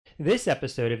This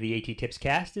episode of the AT Tips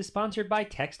Cast is sponsored by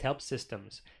TextHelp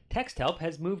Systems. TextHelp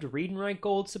has moved Read and Write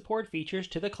Gold support features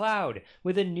to the cloud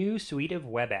with a new suite of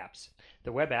web apps.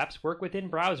 The web apps work within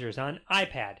browsers on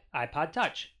iPad, iPod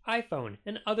Touch, iPhone,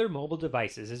 and other mobile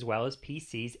devices as well as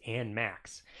PCs and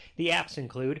Macs. The apps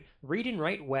include Read and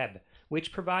Write Web,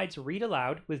 which provides read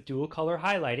aloud with dual color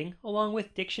highlighting along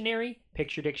with dictionary,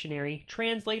 picture dictionary,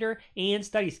 translator, and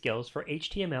study skills for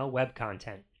HTML web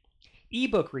content.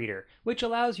 eBook Reader, which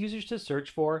allows users to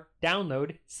search for,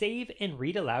 download, save, and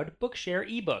read aloud Bookshare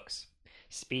ebooks.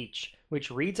 Speech,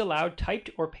 which reads aloud typed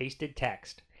or pasted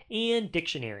text. And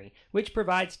Dictionary, which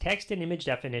provides text and image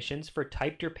definitions for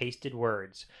typed or pasted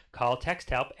words. Call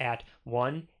TextHelp at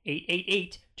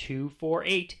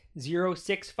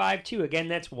 1-888-248-0652. Again,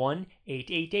 that's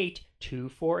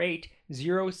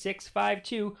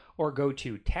 1-888-248-0652, or go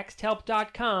to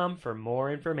texthelp.com for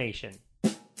more information.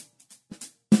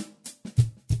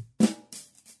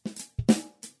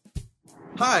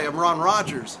 Hi, I'm Ron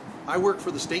Rogers. I work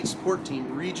for the State Support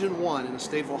Team Region 1 in the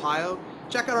state of Ohio.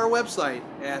 Check out our website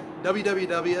at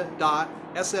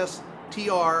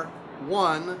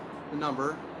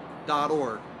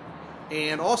www.sstr1.org.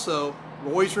 And also,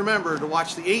 always remember to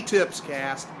watch the A-Tips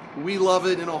cast. We love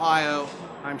it in Ohio.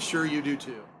 I'm sure you do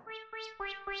too.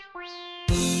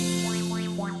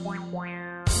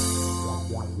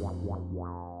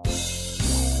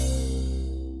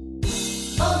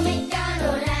 Old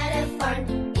MacDonald had a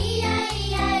farm,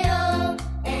 E-I-E-I-O.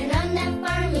 And on that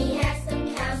farm he had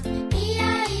some cows,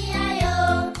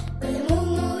 E-I-E-I-O. With a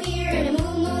moo-moo here and a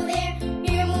moo-moo there,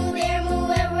 here a moo, there a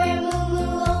moo, everywhere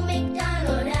moo-moo. Old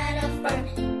MacDonald had a farm,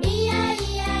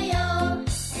 E-I-E-I-O.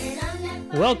 And on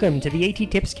that farm Welcome to the AT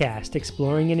Tips Cast,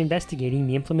 exploring and investigating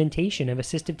the implementation of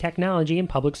assistive technology in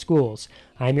public schools.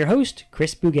 I'm your host,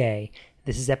 Chris Bouguet.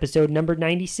 This is episode number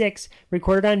 96,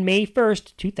 recorded on May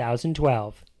 1st,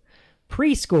 2012.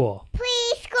 Preschool.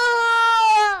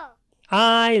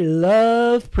 I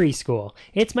love preschool.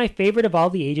 It's my favorite of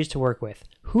all the ages to work with.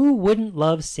 Who wouldn't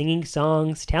love singing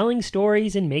songs, telling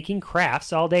stories, and making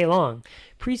crafts all day long?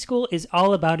 Preschool is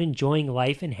all about enjoying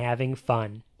life and having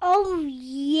fun. Oh,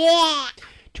 yeah.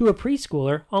 To a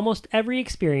preschooler, almost every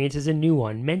experience is a new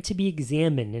one, meant to be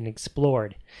examined and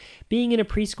explored. Being in a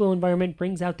preschool environment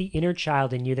brings out the inner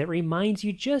child in you that reminds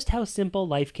you just how simple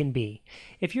life can be.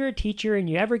 If you're a teacher and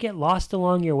you ever get lost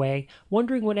along your way,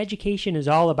 wondering what education is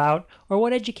all about, or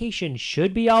what education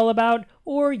should be all about,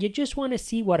 or you just want to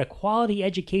see what a quality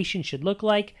education should look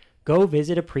like, go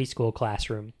visit a preschool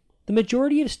classroom. The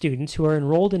majority of students who are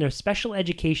enrolled in a special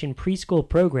education preschool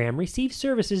program receive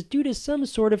services due to some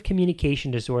sort of communication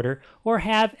disorder or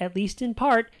have, at least in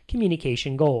part,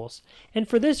 communication goals. And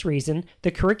for this reason,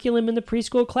 the curriculum in the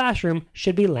preschool classroom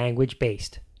should be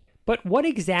language-based. But what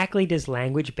exactly does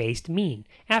language-based mean?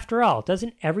 After all,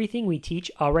 doesn't everything we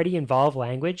teach already involve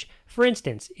language? For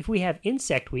instance, if we have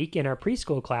Insect Week in our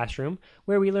preschool classroom,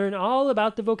 where we learn all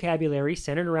about the vocabulary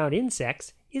centered around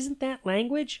insects, isn't that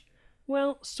language?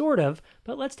 Well, sort of,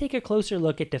 but let's take a closer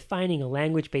look at defining a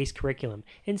language-based curriculum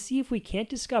and see if we can't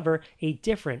discover a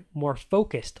different, more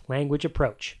focused language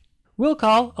approach. We'll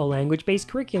call a language-based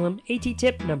curriculum AT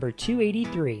Tip number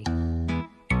 283.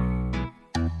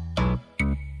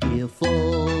 If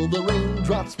all the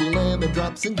raindrops were lemon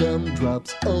drops and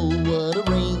gumdrops, oh, what a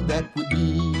rain that would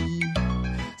be.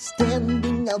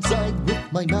 Standing outside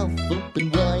with my mouth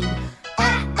open wide,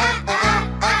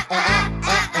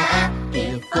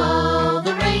 if all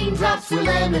the raindrops were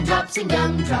lemon drops and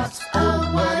gumdrops, oh,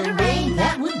 what a rain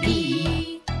that would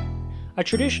be. A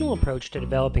traditional approach to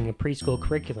developing a preschool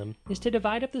curriculum is to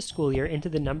divide up the school year into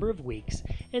the number of weeks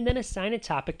and then assign a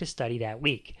topic to study that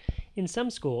week. In some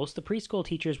schools, the preschool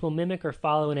teachers will mimic or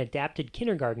follow an adapted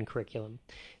kindergarten curriculum.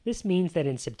 This means that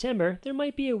in September, there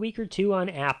might be a week or two on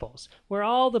apples, where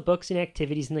all the books and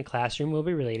activities in the classroom will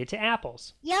be related to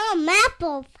apples. Yum,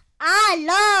 apples. I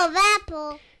love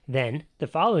apples. Then, the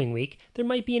following week, there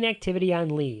might be an activity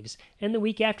on leaves, and the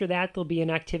week after that there'll be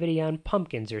an activity on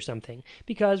pumpkins or something,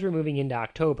 because we're moving into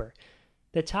October.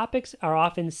 The topics are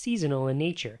often seasonal in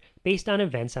nature, based on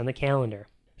events on the calendar.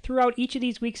 Throughout each of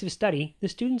these weeks of study, the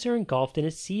students are engulfed in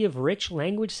a sea of rich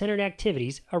language-centered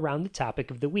activities around the topic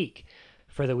of the week.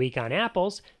 For the week on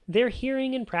apples, they're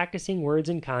hearing and practicing words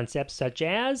and concepts such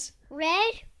as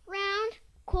Red, round,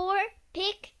 core,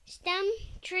 pick, stem,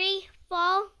 tree,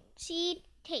 fall, seed,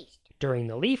 taste. During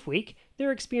the leaf week,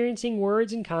 they're experiencing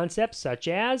words and concepts such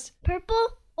as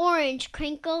Purple, orange,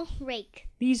 crinkle, rake.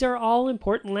 These are all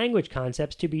important language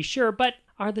concepts to be sure, but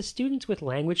Are the students with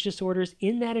language disorders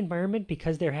in that environment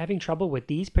because they're having trouble with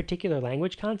these particular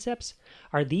language concepts?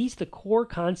 Are these the core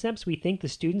concepts we think the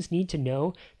students need to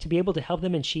know to be able to help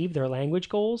them achieve their language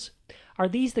goals? Are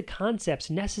these the concepts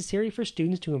necessary for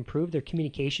students to improve their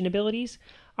communication abilities?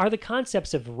 Are the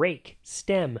concepts of rake,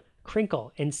 stem,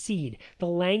 crinkle, and seed the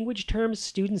language terms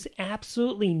students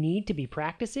absolutely need to be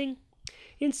practicing?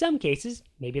 In some cases,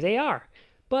 maybe they are.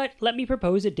 But let me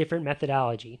propose a different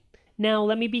methodology. Now,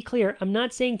 let me be clear, I'm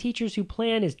not saying teachers who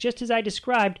plan as just as I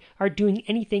described are doing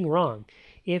anything wrong.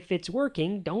 If it's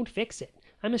working, don't fix it.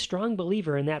 I'm a strong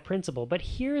believer in that principle, but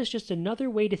here is just another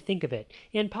way to think of it,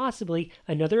 and possibly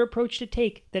another approach to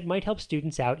take that might help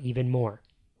students out even more.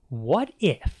 What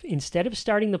if, instead of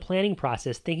starting the planning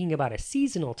process thinking about a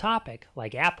seasonal topic,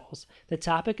 like apples, the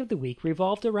topic of the week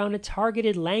revolved around a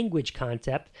targeted language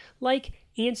concept like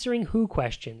answering who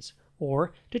questions,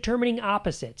 or determining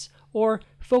opposites, or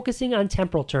focusing on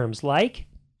temporal terms like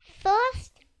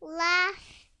First, last,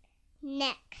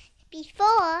 next.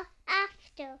 Before,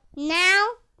 after. Now,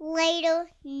 later,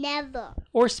 never.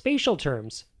 or spatial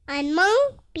terms,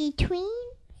 Among, between,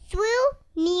 through,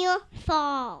 near,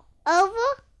 far.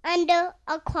 Over, under,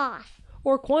 across.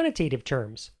 or quantitative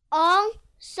terms, All,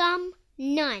 some,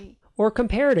 none. or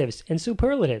comparatives and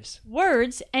superlatives.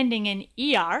 Words ending in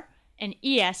ER and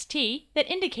EST that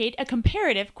indicate a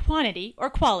comparative quantity or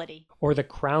quality. Or the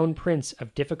crown prince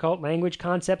of difficult language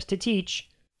concepts to teach,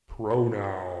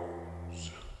 Pronouns.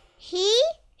 He,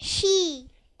 she,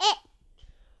 it,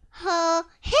 her,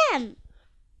 him.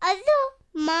 Other,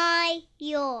 my,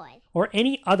 yours. or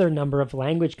any other number of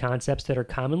language concepts that are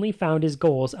commonly found as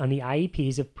goals on the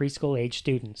IEPs of preschool-age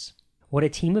students. What a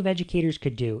team of educators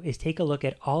could do is take a look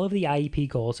at all of the IEP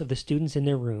goals of the students in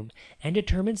their room and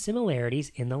determine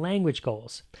similarities in the language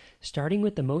goals. Starting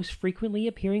with the most frequently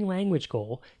appearing language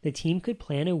goal, the team could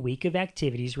plan a week of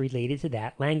activities related to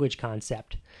that language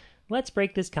concept. Let's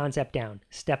break this concept down,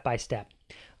 step by step.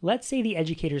 Let's say the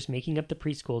educators making up the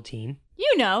preschool team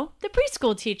You know, the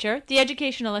preschool teacher, the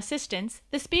educational assistants,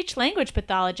 the speech language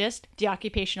pathologist, the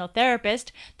occupational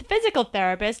therapist, the physical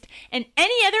therapist, and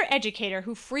any other educator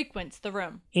who frequents the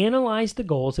room. analyze the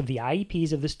goals of the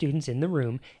IEPs of the students in the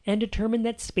room and determine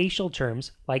that spatial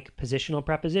terms, like positional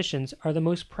prepositions, are the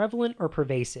most prevalent or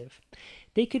pervasive.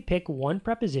 They could pick one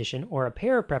preposition or a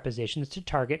pair of prepositions to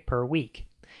target per week.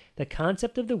 The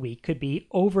concept of the week could be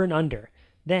over and under.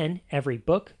 Then, every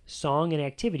book, song, and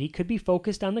activity could be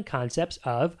focused on the concepts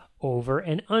of over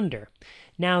and under.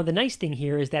 Now, the nice thing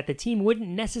here is that the team wouldn't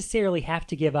necessarily have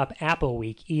to give up Apple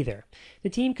Week either. The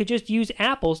team could just use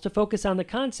apples to focus on the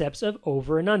concepts of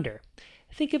over and under.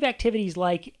 Think of activities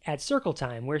like at Circle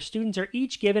Time, where students are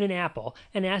each given an apple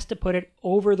and asked to put it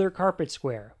over their carpet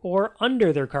square, or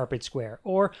under their carpet square,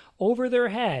 or over their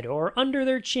head, or under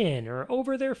their chin, or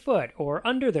over their foot, or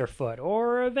under their foot,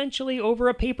 or eventually over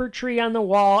a paper tree on the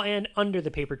wall and under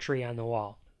the paper tree on the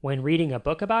wall. When reading a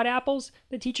book about apples,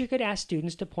 the teacher could ask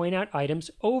students to point out items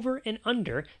over and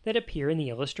under that appear in the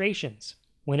illustrations.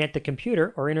 When at the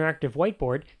computer or interactive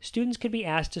whiteboard, students could be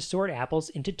asked to sort apples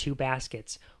into two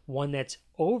baskets, one that's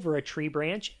over a tree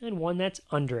branch and one that's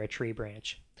under a tree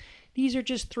branch. These are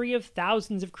just 3 of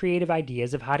thousands of creative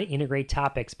ideas of how to integrate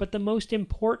topics, but the most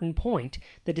important point,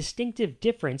 the distinctive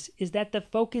difference, is that the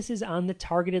focus is on the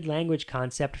targeted language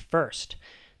concept first.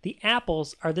 The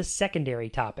apples are the secondary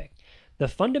topic. The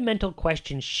fundamental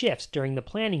question shifts during the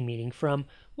planning meeting from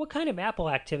what kind of apple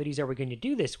activities are we going to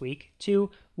do this week to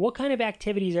what kind of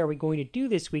activities are we going to do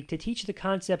this week to teach the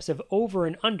concepts of over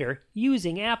and under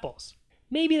using apples.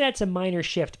 Maybe that's a minor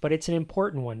shift, but it's an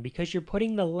important one because you're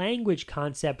putting the language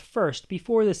concept first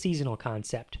before the seasonal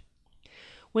concept.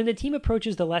 When the team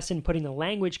approaches the lesson putting the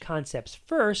language concepts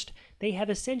first, they have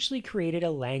essentially created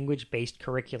a language-based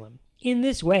curriculum. In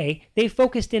this way, they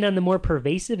focused in on the more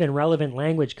pervasive and relevant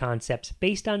language concepts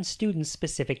based on students'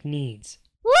 specific needs.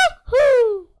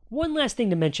 Woohoo! One last thing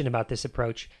to mention about this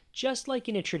approach. Just like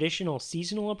in a traditional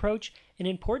seasonal approach, an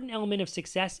important element of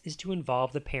success is to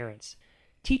involve the parents.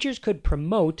 Teachers could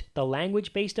promote the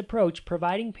language-based approach,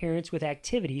 providing parents with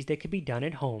activities that could be done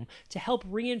at home to help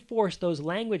reinforce those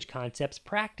language concepts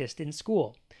practiced in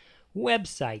school.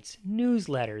 Websites,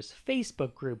 newsletters,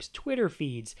 Facebook groups, Twitter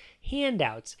feeds,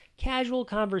 handouts, casual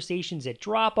conversations at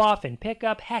drop-off and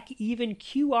pickup, heck, even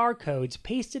QR codes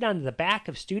pasted onto the back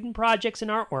of student projects and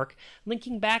artwork,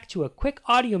 linking back to a quick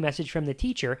audio message from the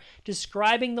teacher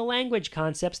describing the language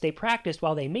concepts they practiced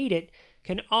while they made it,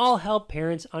 can all help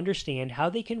parents understand how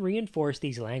they can reinforce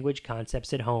these language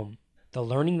concepts at home. The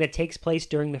learning that takes place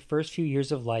during the first few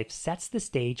years of life sets the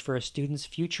stage for a student's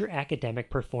future academic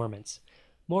performance.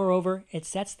 Moreover, it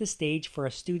sets the stage for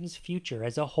a student's future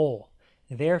as a whole.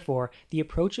 Therefore, the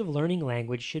approach of learning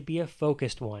language should be a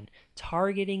focused one,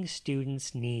 targeting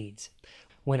students' needs.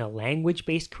 When a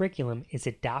language-based curriculum is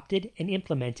adopted and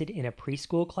implemented in a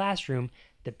preschool classroom,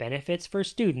 the benefits for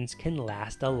students can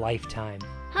last a lifetime.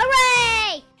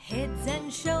 Hooray! Heads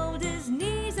and shoulders,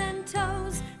 knees and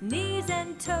toes, knees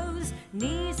and toes,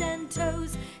 knees and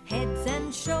toes, heads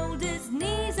and shoulders,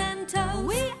 knees and toes.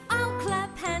 We all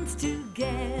clap hands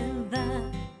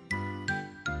together.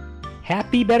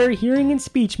 Happy Better Hearing and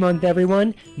Speech Month,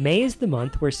 everyone! May is the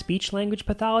month where speech-language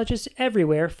pathologists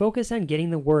everywhere focus on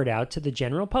getting the word out to the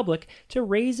general public to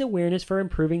raise awareness for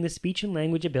improving the speech and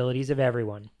language abilities of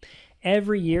everyone.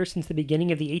 Every year since the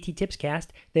beginning of the AT Tips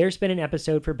Cast, there's been an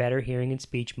episode for Better Hearing and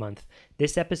Speech Month.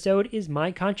 This episode is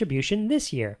my contribution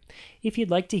this year. If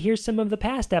you'd like to hear some of the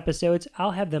past episodes,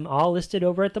 I'll have them all listed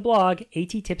over at the blog,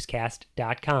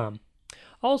 attipscast.com.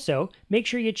 Also, make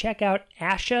sure you check out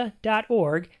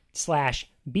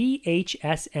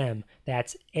asha.org/BHSM.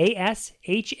 That's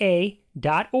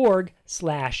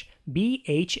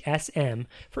ASHA.org/BHSM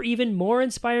for even more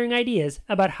inspiring ideas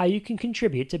about how you can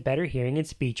contribute to Better Hearing and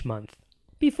Speech Month.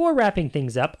 Before wrapping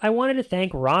things up, I wanted to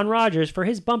thank Ron Rogers for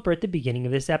his bumper at the beginning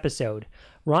of this episode.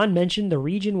 Ron mentioned the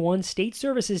Region 1 State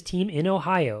Services team in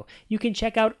Ohio. You can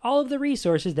check out all of the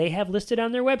resources they have listed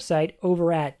on their website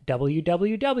over at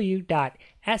www.sstr1,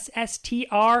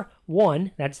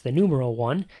 that's the numeral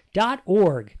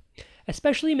 1.org.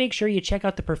 Especially make sure you check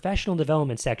out the professional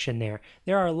development section there.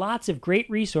 There are lots of great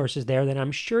resources there that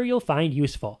I'm sure you'll find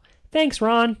useful. Thanks,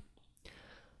 Ron!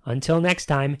 Until next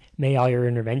time, may all your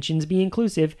interventions be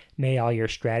inclusive, may all your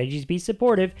strategies be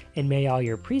supportive, and may all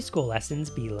your preschool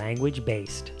lessons be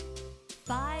language-based.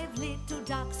 5 little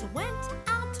ducks went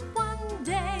out one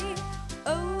day,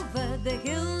 over the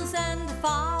hills and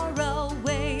far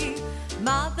away.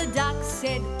 Mother duck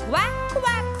said, quack,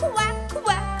 quack, quack,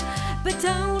 quack, but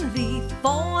only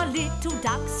 4 little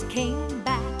ducks came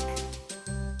back.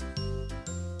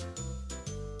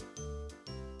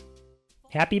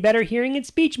 Happy Better Hearing and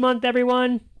Speech Month,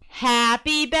 everyone!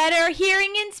 Happy Better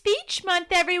Hearing and Speech Month,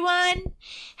 everyone!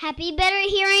 Happy Better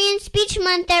Hearing and Speech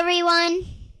Month, everyone!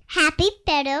 Happy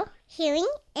Better Hearing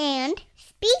and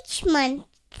Speech Month,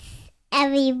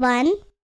 everyone!